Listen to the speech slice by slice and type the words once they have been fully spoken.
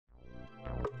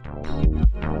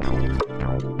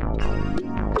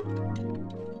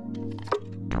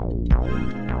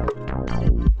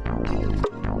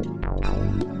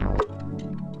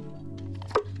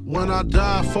I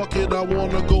die, fuck it, I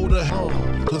wanna go to hell.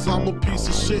 Cause I'm a piece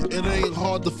of shit, it ain't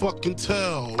hard to fucking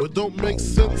tell. It don't make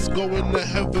sense going to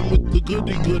heaven with the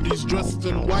goody goodies dressed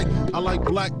in white. I like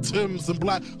black Timbs and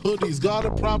black hoodies.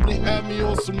 Gotta probably have me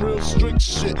on some real strict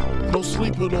shit. No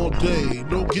sleeping all day,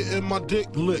 no getting my dick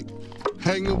licked.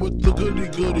 Hanging with the goody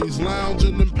goodies,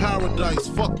 lounging in paradise.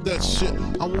 Fuck that shit.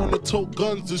 I wanna tote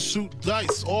guns and shoot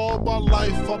dice. All my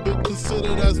life I've been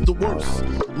considered as the worst.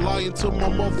 Lying to my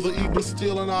mother, even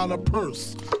stealing out her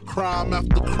purse. Crime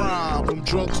after crime, from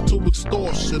drugs to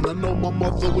extortion. I know my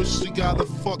mother wish she got a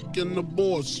fucking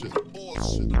abortion.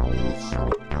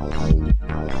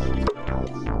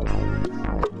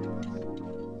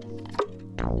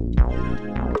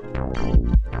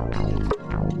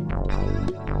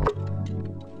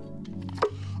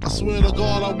 I swear to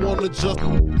God, I wanna just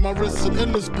my wrist and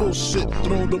end this bullshit.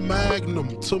 Throw the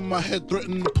magnum to my head,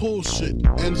 threaten to pull shit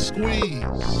and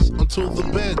squeeze until the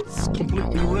bed's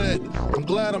completely red. I'm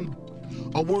glad I'm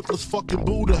a worthless fucking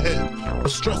Buddha head. The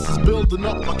stress is building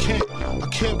up. I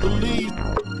can't believe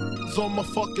it's on my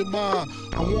fucking mind.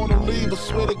 I wanna leave. I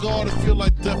swear to God, I feel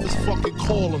like death is fucking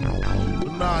calling me.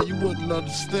 But nah, you wouldn't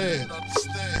understand.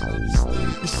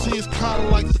 You see, it's kinda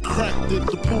like the crack did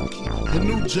the Pookie and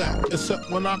New Jack.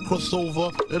 Except when I cross over,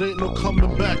 it ain't no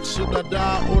coming back. Should I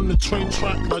die on the train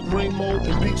track like Rainbow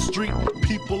and Beatz Street?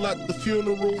 People at the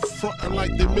funeral frontin'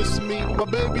 like they miss me. My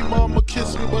baby mama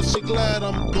kissed me, but she glad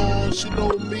I'm gone. She know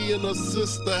me and her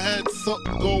sister had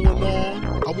something going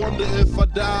on. I wonder if I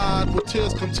died, will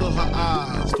tears come to her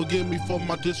eyes? Forgive me for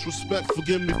my disrespect,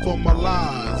 forgive me for my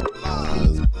lies.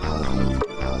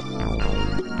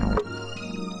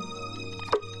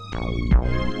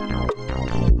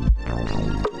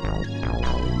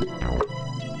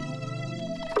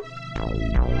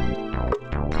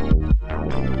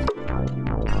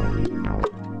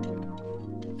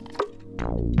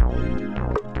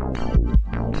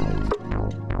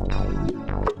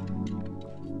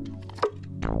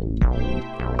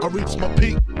 I reached my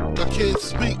peak, I can't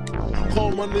speak.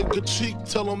 Call my nigga cheek,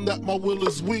 tell him that my will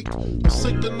is weak. I'm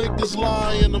sick of niggas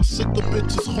lying, I'm sick of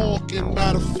bitches hawking.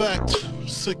 Matter of fact, I'm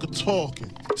sick of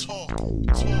talking.